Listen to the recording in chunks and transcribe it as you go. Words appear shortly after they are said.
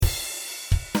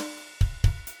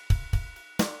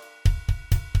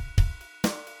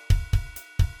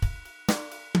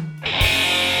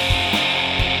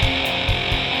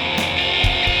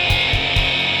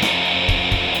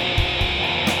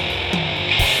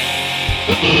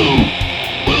Hello,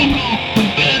 welcome to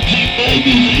Fancy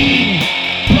Magazine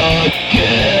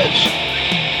Podcast.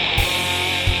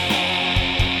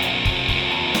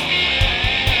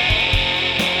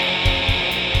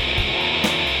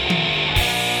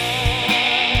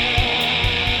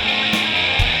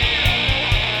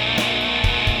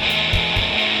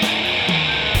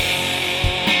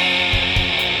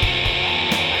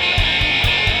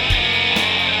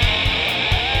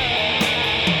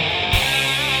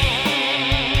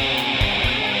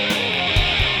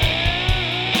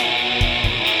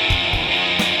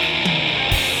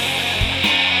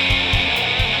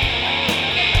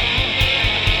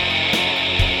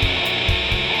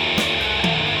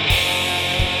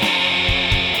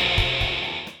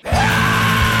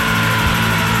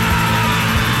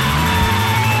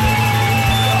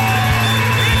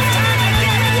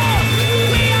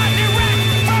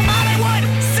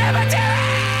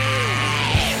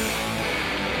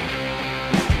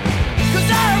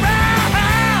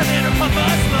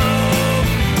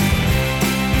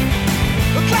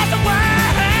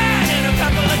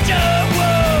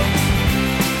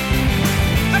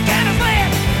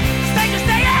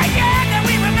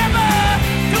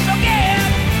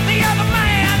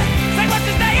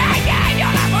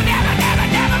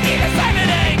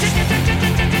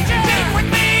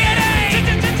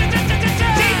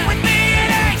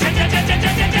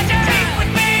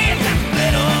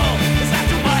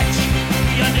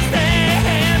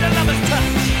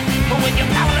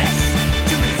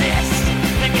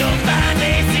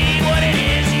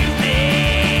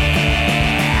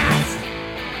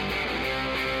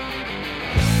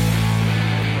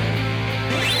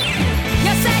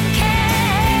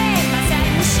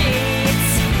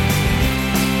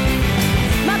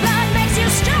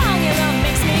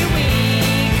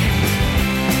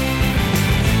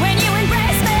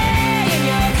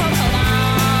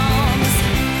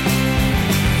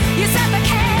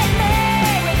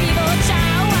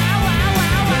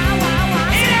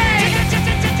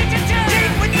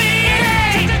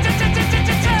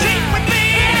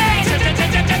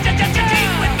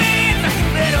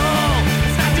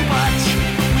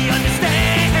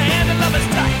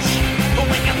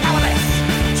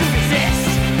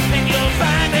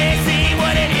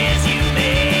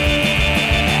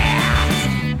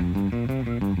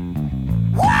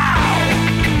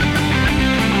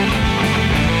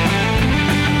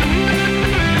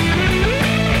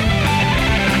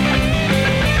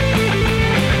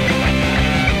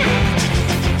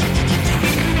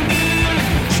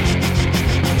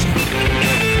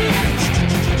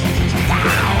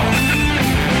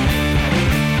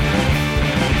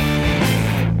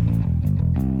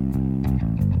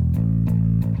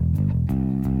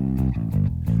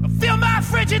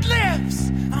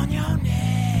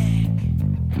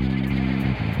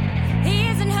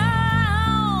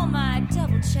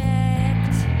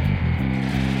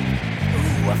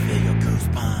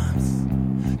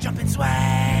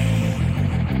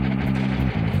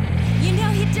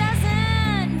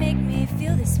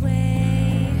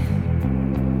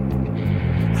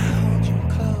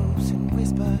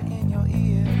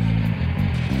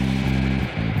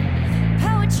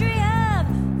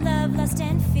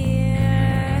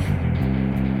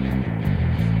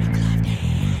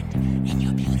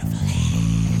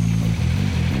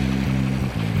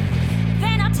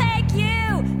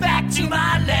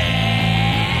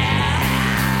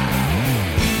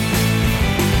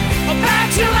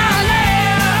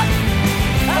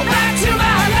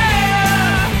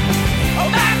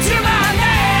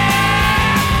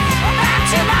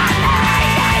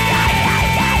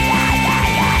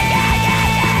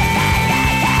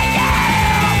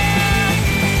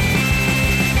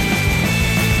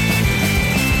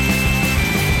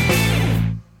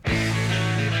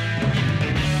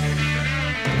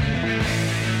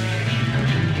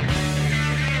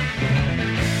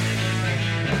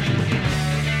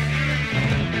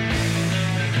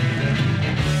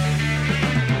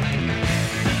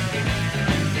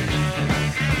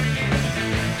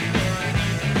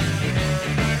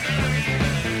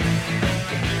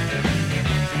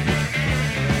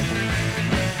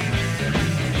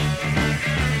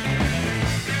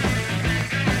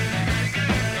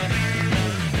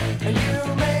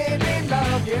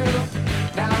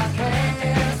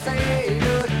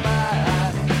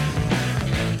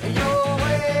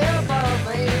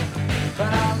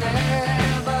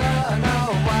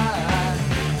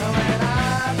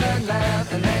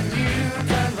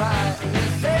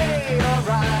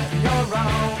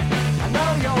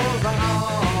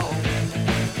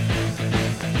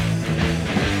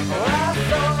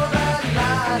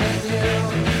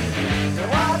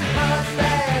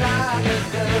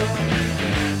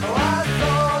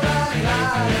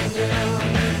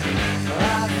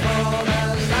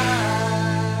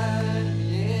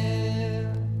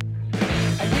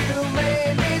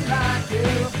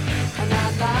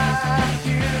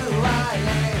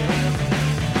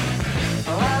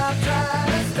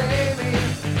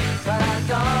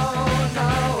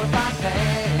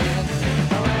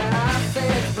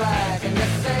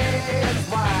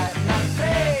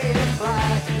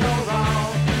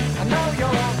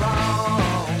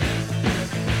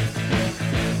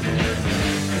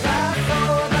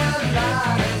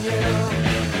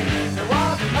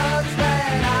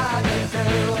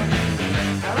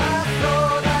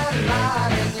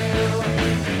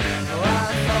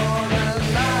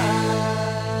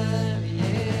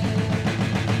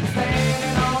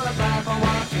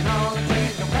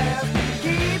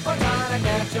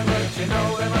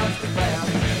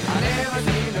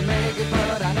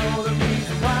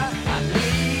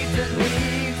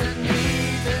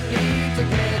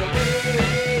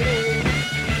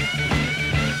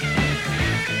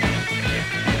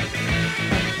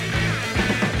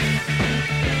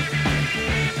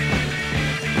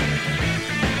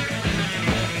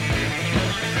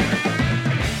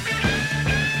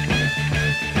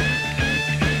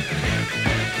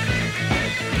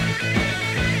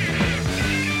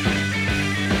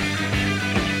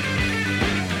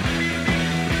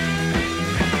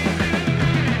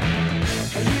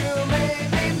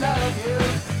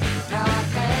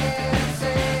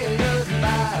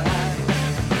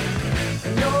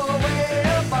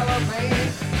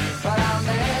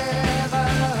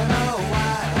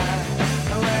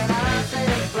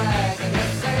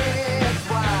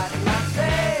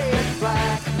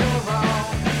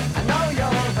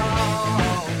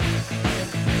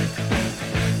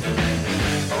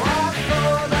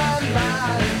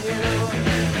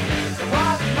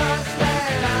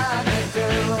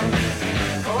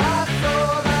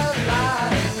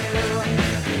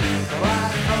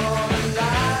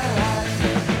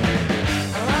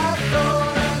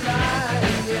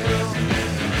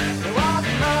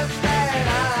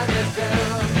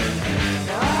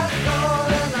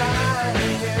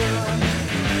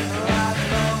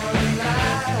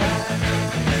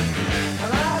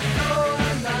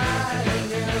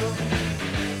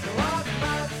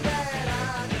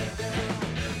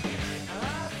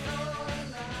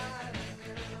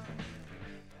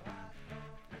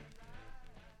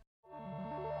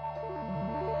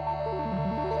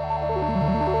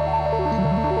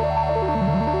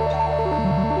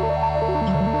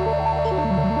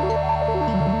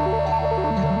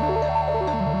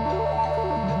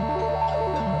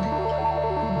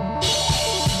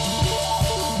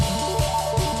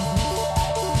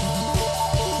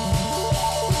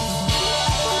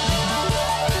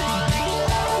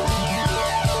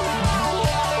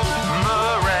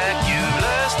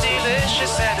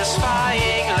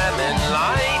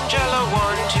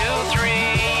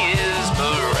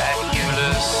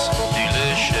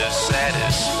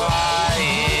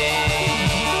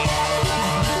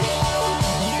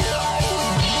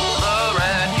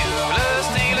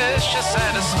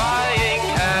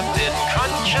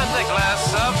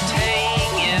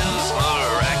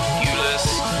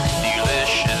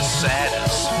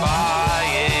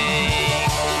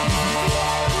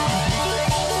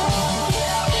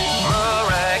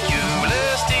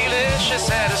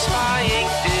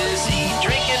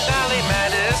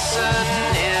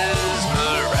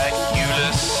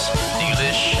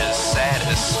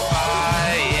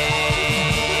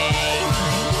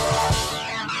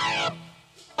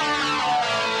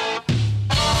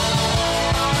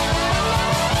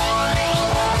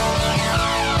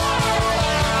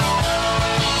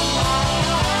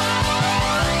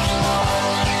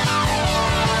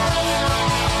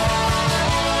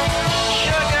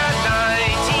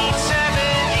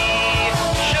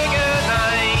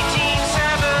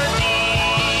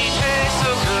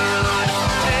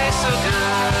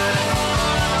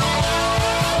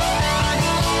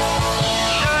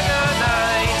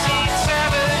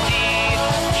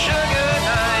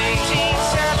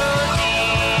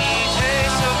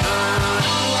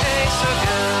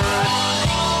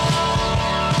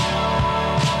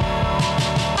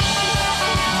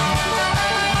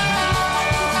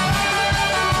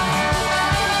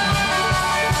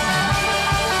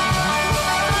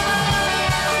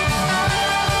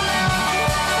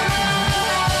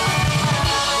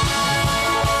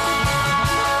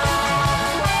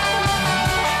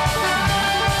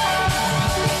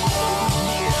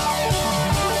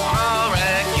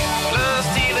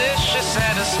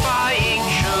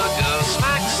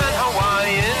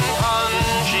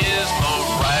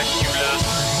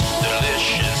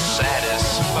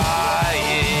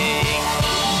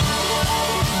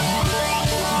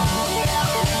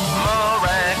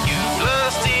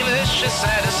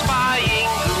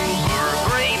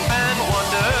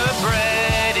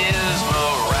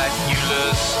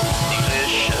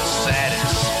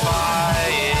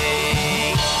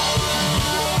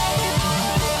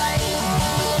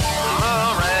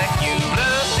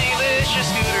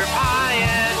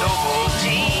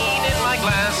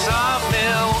 glass of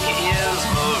milk is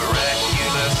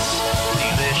miraculous,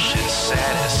 delicious,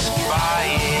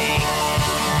 satisfying.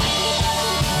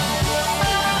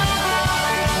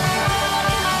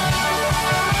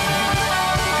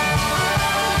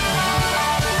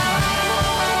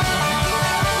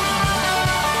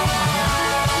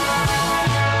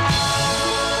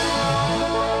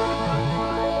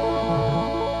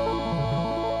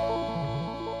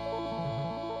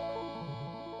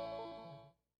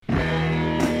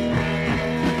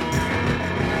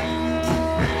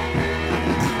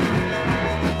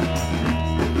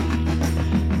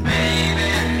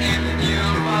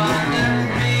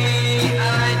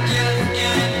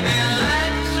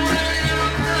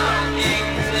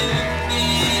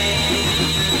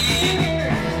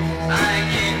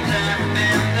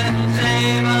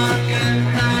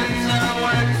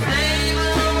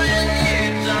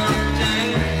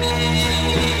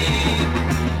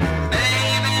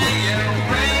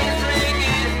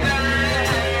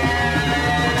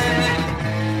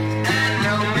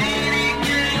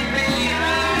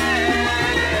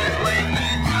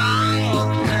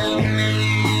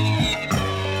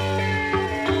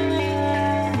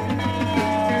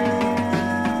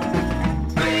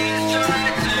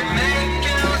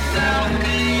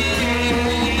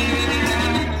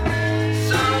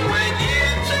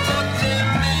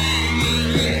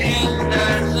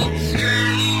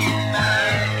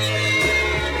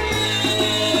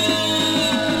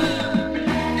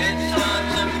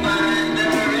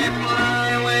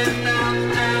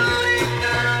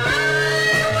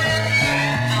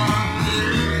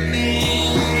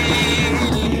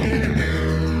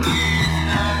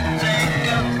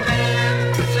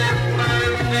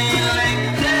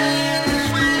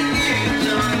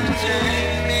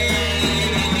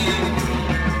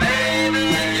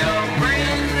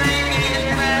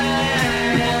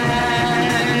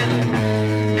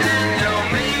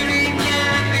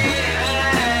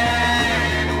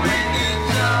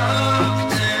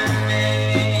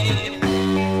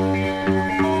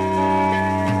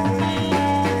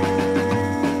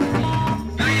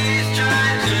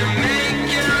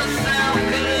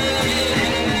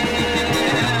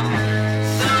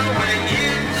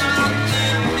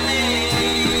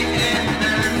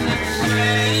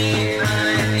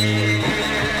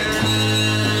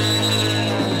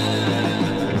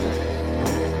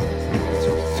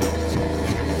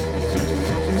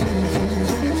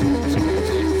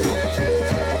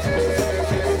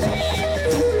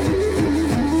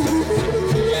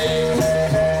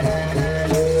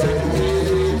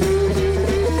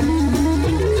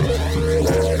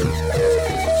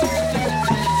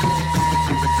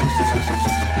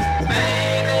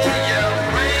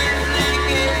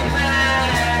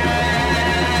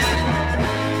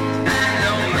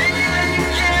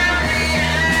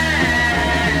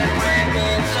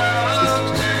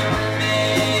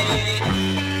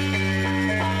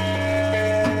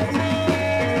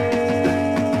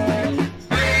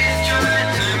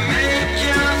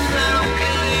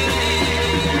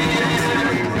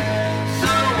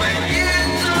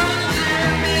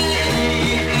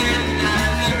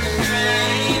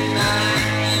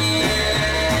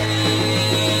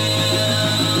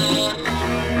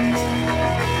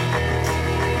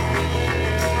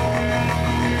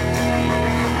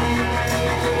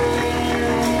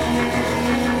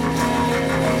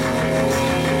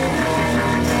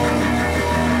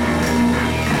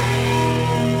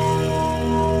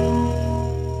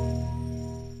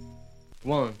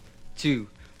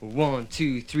 One,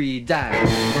 two, three, dive.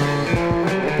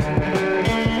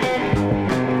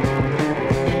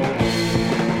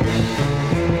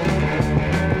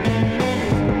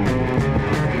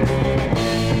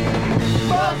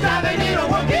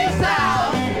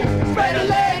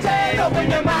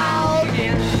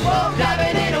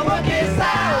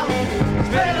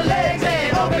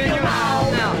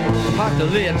 Park the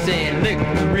lips and lick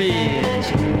the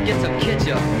ridge. Get some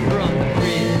ketchup from the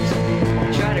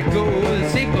fridge. Try to go the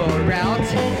safer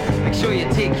route. Make sure you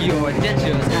take your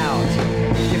dentures out.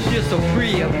 You feel so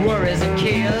free of worries and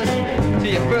cares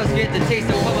till you first get the taste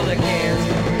of public cares.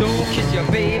 Don't kiss your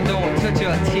babe, don't touch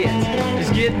your tits.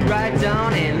 Just get right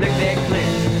down and lick that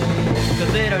clit.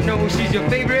 To let her know she's your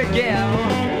favorite gal.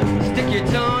 Stick your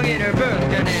tongue in her birth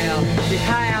canal. Get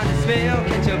high on the smell,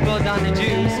 catch a buzz on the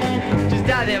juice. Just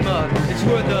dive them up, it's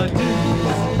worth the dues.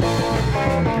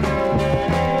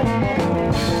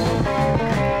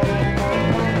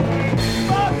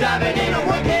 Diving in a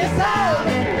wicked sound.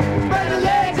 Spread the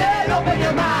legs and open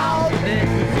your mouth. Then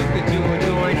you could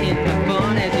join in the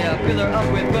fun as you fill her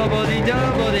up with bubbly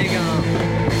gum.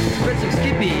 Spread some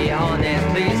Skippy on that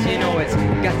place, you know it's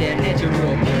got that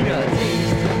natural peanut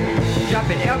taste.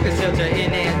 dropping Alka-Seltzer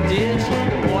in that ditch.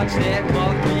 Watch that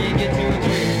mug begin to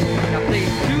drift. Now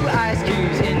place 2 ice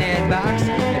cubes in that box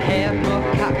and half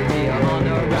a cocktail on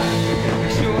the rocks. Be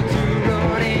sure to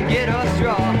run and get a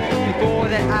straw before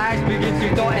that ice begins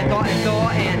to thaw and thaw and thaw.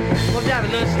 And we'll dive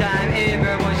at lunchtime,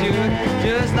 everyone should.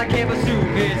 Just like apple soup,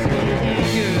 it's good.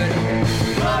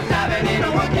 Love diving in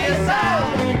a wicked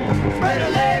sound. Spread your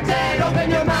legs and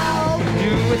open your mouth. Do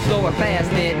it slow or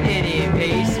fast at any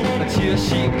pace until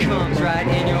she comes right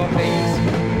in your face.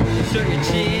 Insert your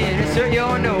chin, insert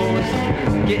your nose.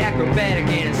 Get acrobatic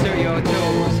and insert your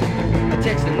toes.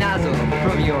 Attach the nozzle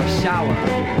from your shower.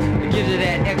 It gives it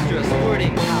that extra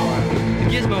squirting power. The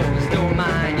gizmos don't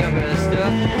mind younger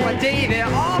stuff. But David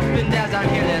often dives on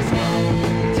hairless.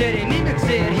 Teddy Neiman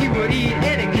said he would eat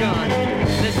any cunt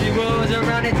unless it was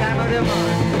around the time of the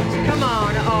month. So come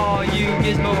on, all you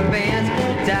gizmo fans,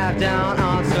 dive down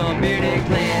on some bearded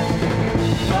clams.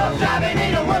 Love diving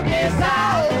in a wicked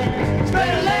sound. Spread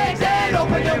your legs and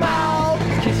open your mouth.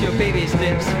 Kiss your baby's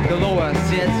lips, the lower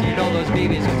sits. You know those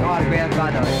babies was autographed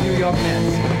by the New York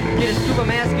Mets. Get a scuba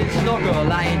mask and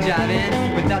snorkel, I ain't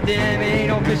jiving. Without them, ain't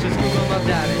no fish or scuba up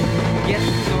diving. Get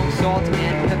some salt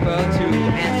and pepper too,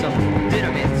 and some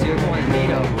dinner mints, you're going to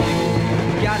need a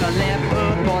few. Gotta lap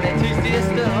up all that tasty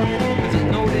stuff, cause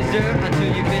there's no dessert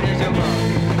until you finish your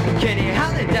mug. Kenny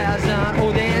Holland dives on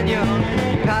old and young.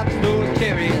 He pops those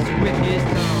cherries with his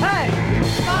tongue. Hey!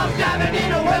 Love diving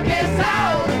in a wicked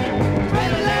sound.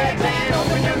 Spread your legs and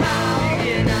open your mouth.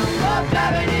 Yeah, now. Love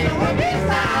diving in a wicked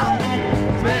sound.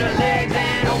 Spread your legs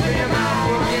and open your mouth.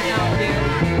 Working out there.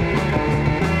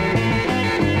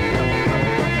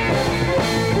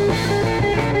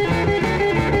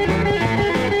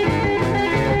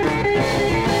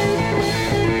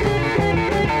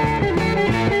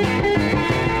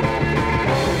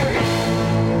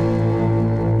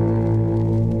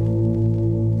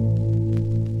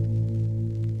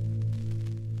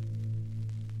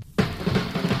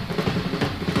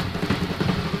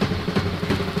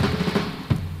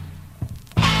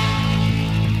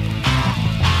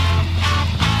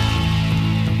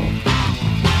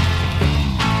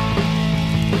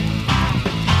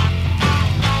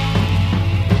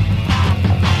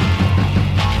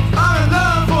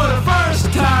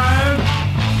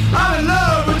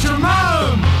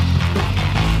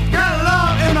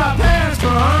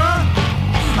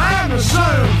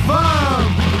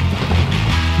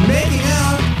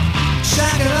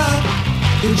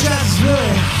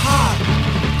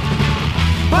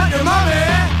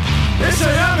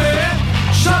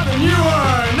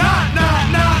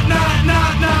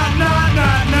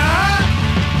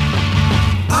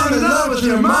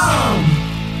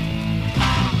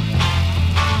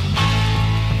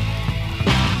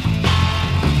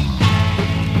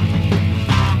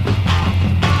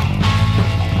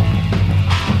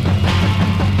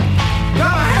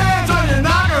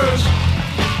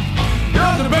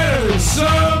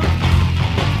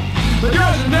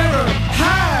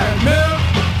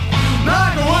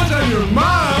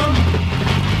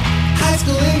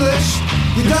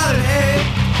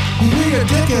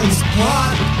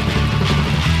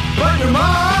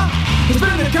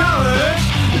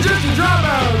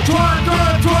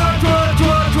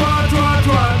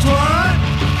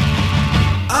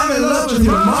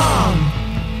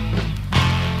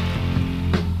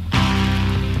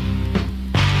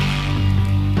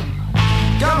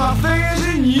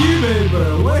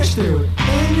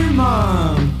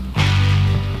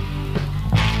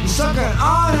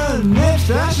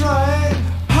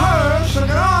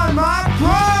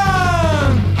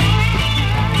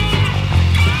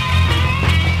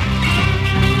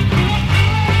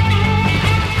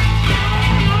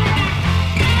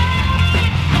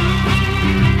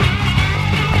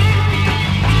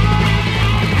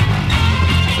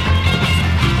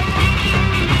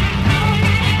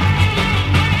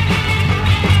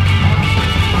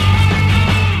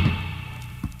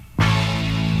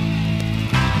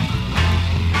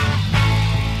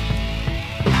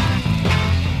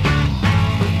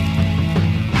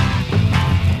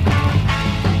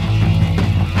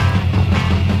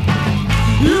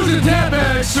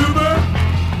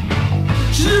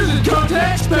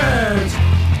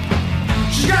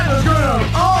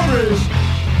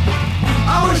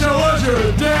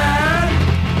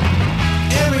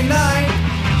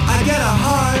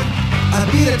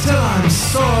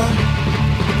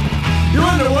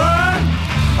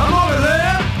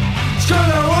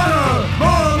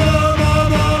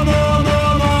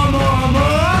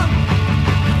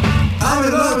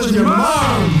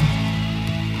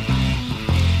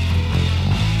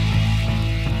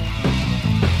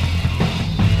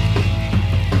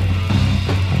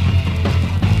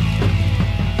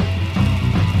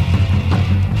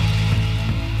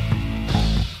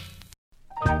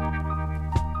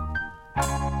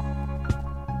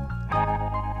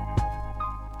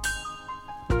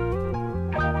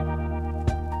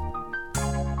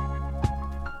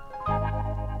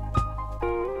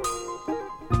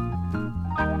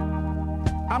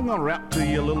 gonna rap to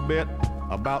you a little bit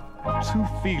about two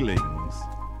feelings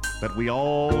that we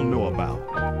all know about,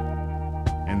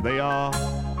 and they are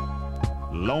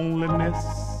loneliness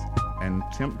and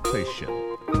temptation.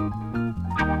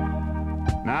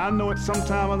 Now I know at some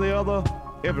time or the other,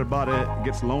 everybody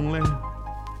gets lonely,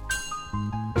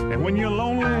 and when you're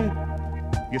lonely,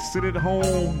 you sit at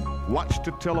home, watch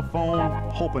the telephone,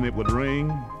 hoping it would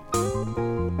ring.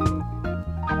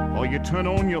 Or you turn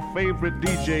on your favorite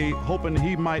DJ, hoping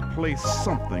he might play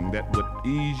something that would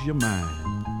ease your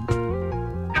mind.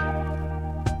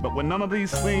 But when none of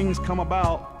these things come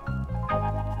about,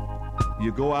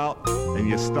 you go out and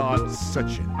you start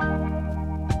searching.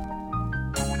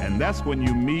 And that's when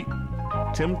you meet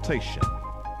temptation.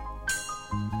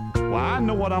 Well, I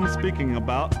know what I'm speaking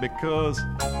about because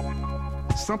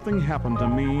something happened to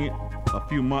me a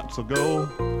few months ago.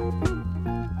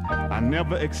 I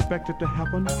never expected to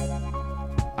happen.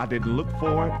 I didn't look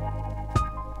for it.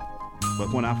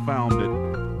 But when I found it,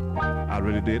 I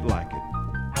really did like it.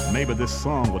 Maybe this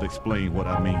song would explain what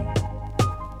I mean.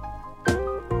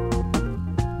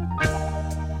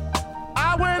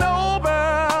 I went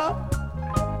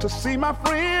over to see my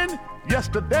friend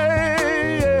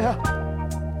yesterday. Yeah.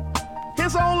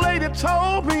 His old lady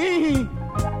told me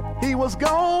he was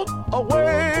gone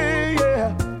away.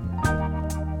 Yeah.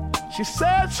 She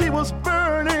said she was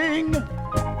burning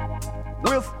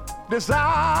with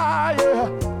desire,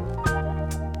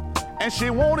 and she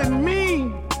wanted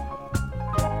me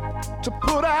to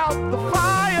put out the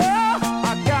fire.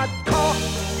 I got caught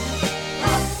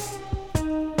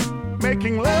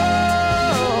making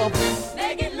love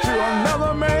to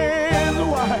another man's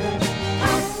wife.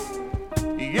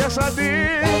 Yes, I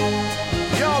did.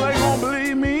 Y'all ain't gonna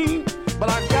believe me, but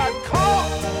I got caught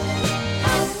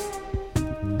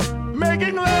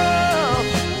making love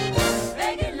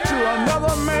to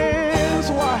another man's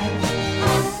wife.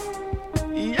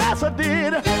 Yes, I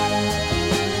did.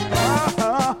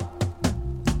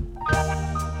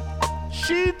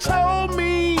 She told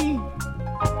me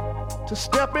to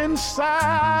step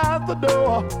inside the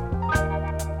door,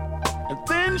 and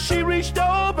then she reached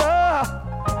over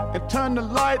and turned the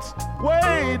lights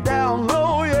way down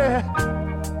low, yeah.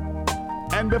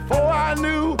 And before I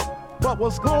knew what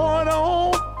was going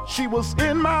on, she was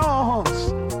in my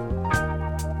arms.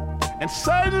 And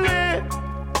suddenly,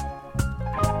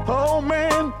 oh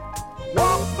man,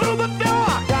 walked through the door.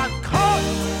 I got caught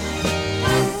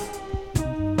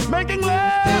making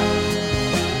love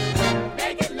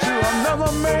to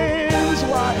another man's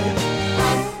wife.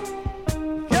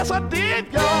 Yes, I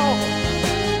did, y'all.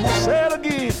 I'm gonna say it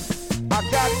again. I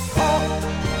got caught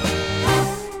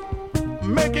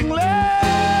making love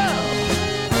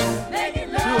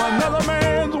to another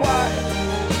man's wife.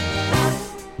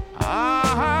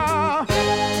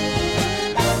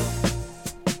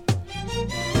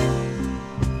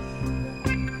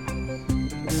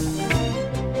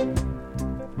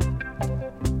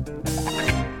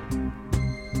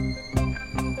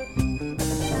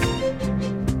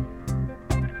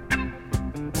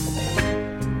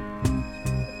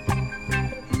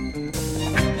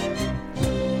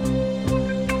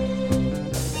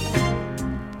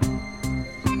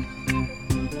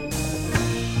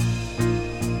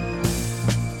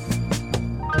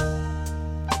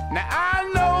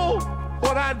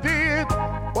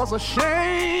 Was a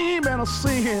shame and a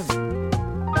sin.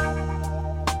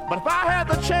 But if I had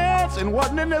the chance and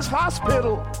wasn't in this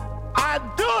hospital, I'd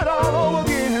do it all over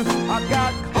again. I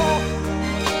got caught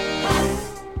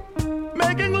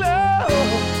making love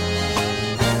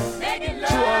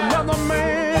to another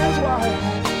man's wife.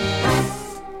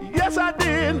 Yes, I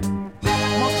did. I'm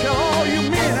gonna tell all you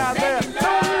men out there,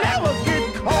 don't never get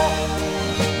caught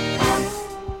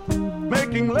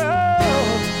making love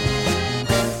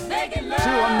to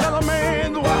another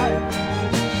man's wife.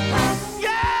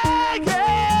 Yeah,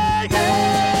 yeah, yeah, yeah.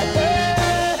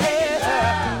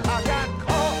 I got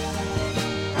caught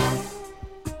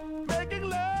making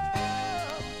love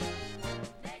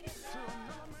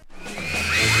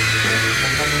to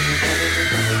another man's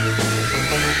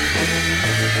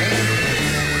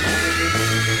wife.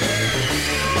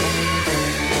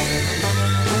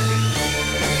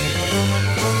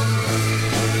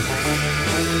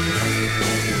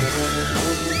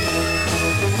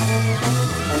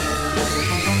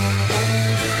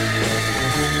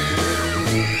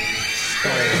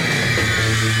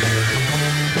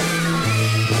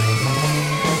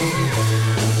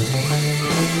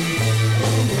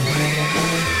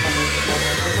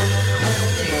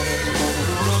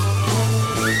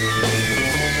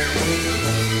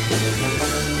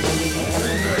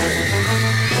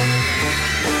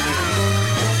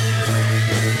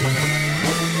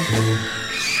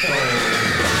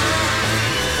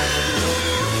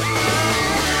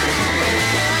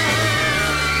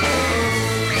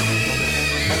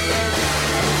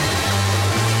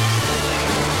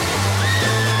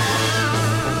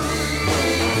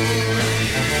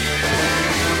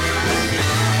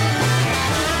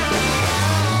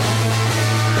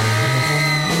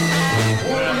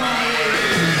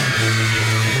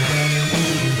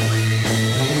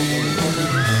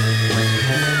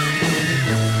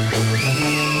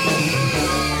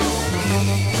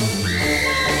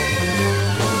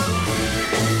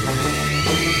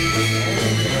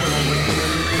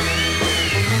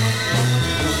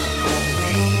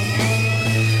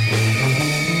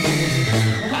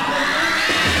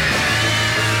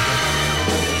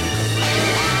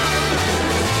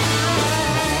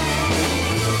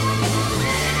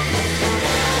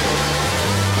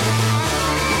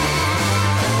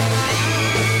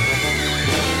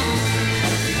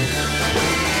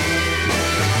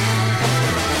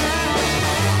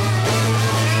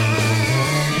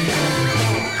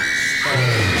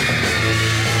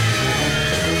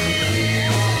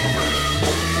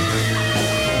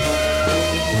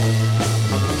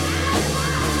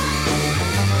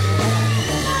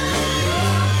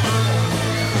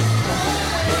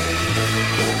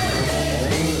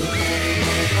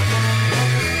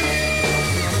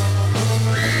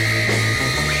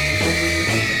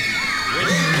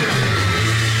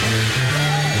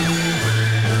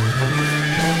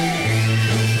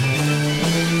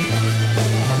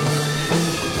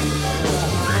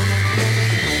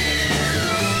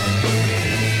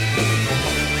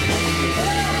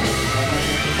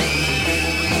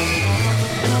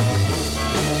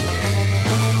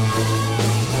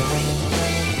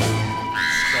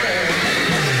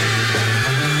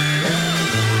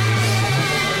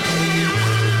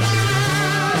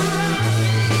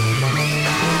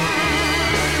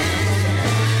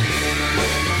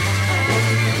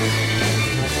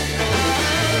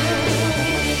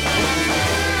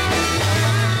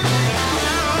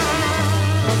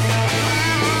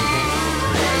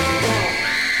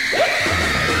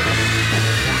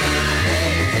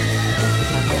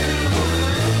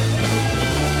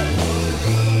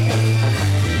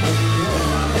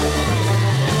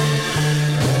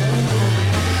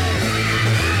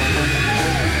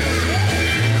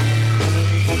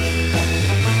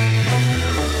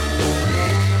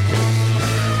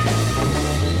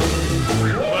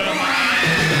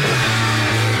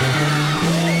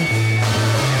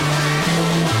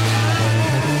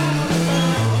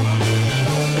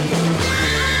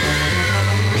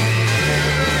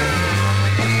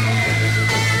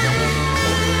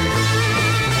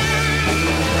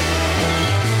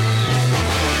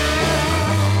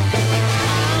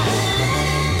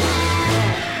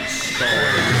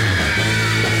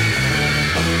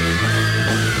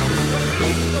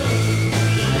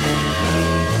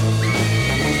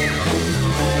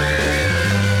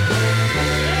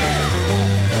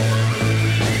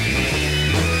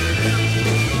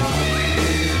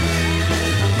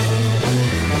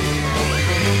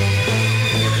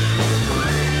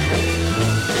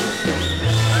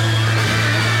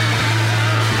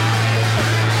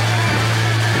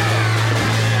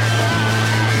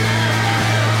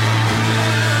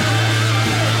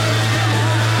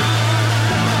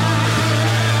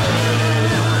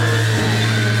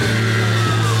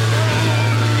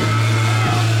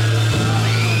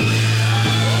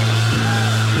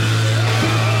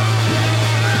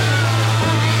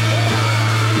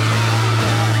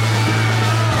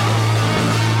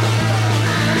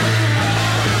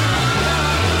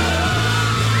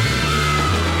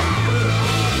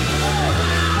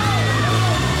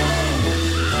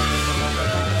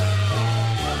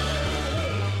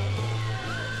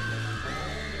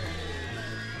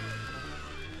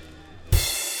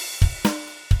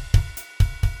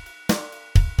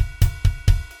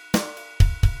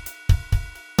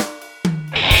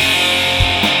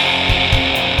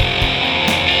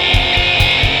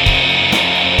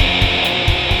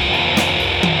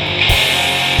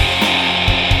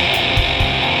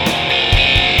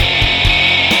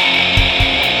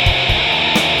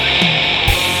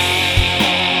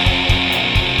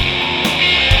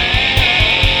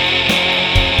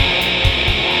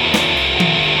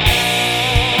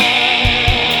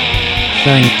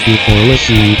 Thank you for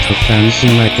listening to Fancy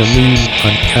Magazine's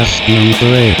podcast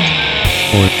number 8.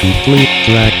 For complete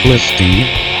track listing,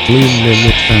 please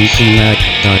visit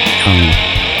fancymag.com.